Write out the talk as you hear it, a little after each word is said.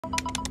There's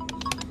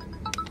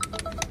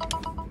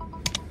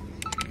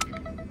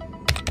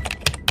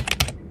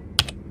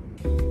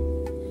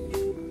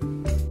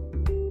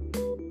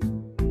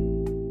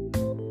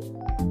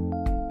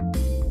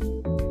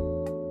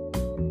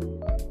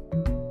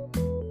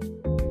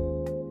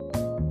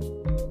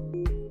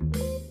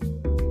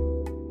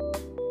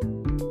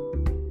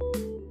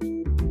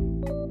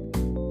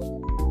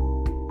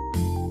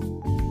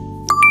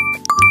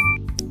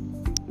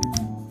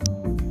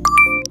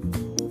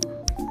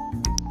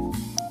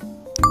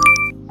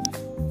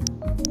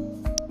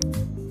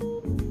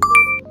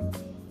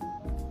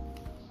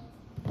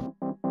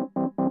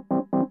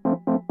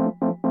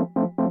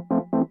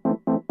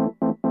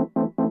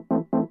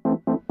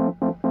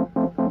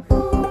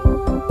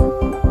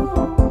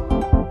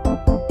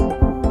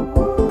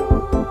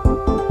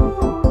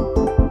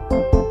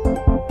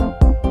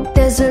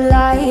a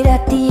light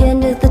at the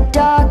end of the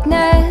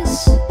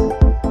darkness.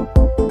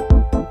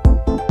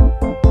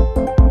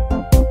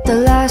 The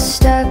last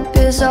step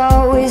is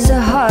always the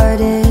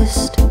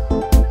hardest,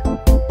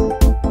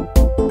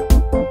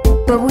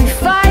 but we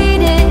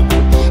fight it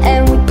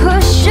and we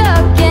push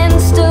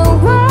against a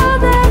wall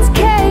that's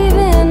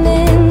caving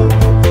in.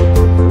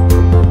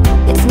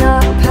 It's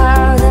not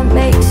power that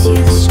makes you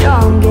the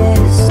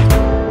strongest.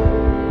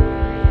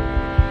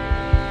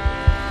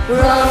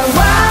 Run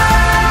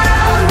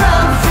wild,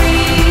 run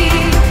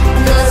free.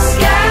 The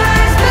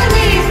skies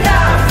beneath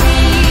our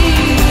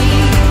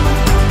feet.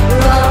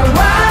 Run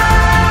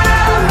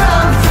wild,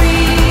 run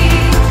free.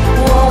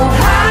 Won't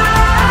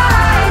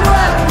hide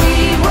what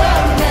we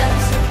were meant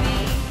to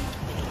be.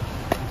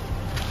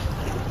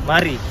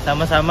 Mari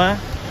sama-sama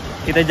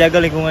kita jaga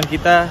lingkungan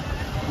kita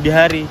di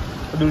Hari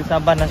Peduli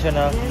Sampah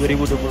Nasional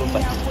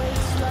 2024.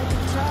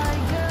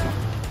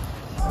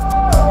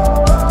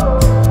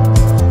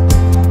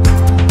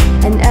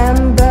 An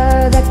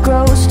ember that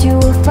grows to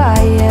a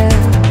fire,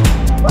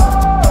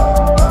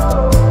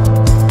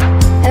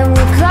 and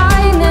we're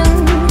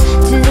climbing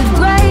to the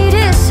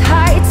greatest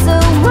heights.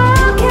 The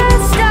world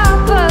can't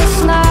stop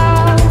us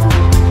now.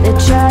 They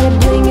try to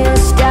bring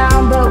us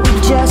down, but we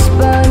just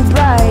burn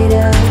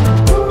brighter.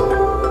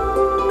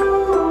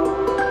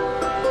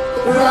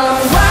 Run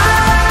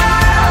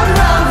wild,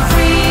 run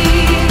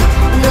free.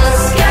 The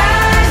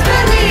skies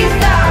beneath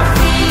our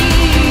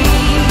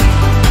feet.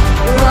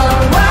 Run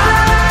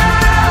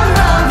wild,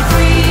 run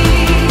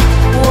free.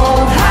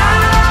 Won't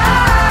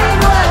hide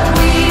what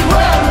we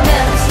were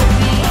meant to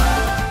be.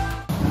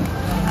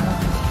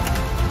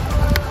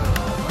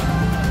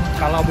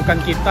 Kalau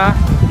bukan kita,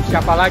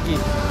 siapa lagi?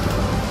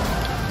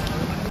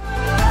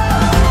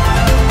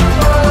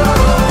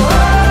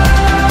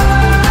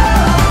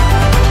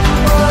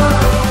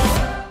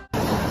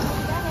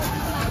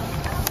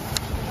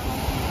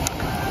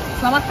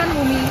 Selamatkan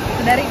bumi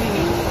dari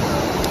ini.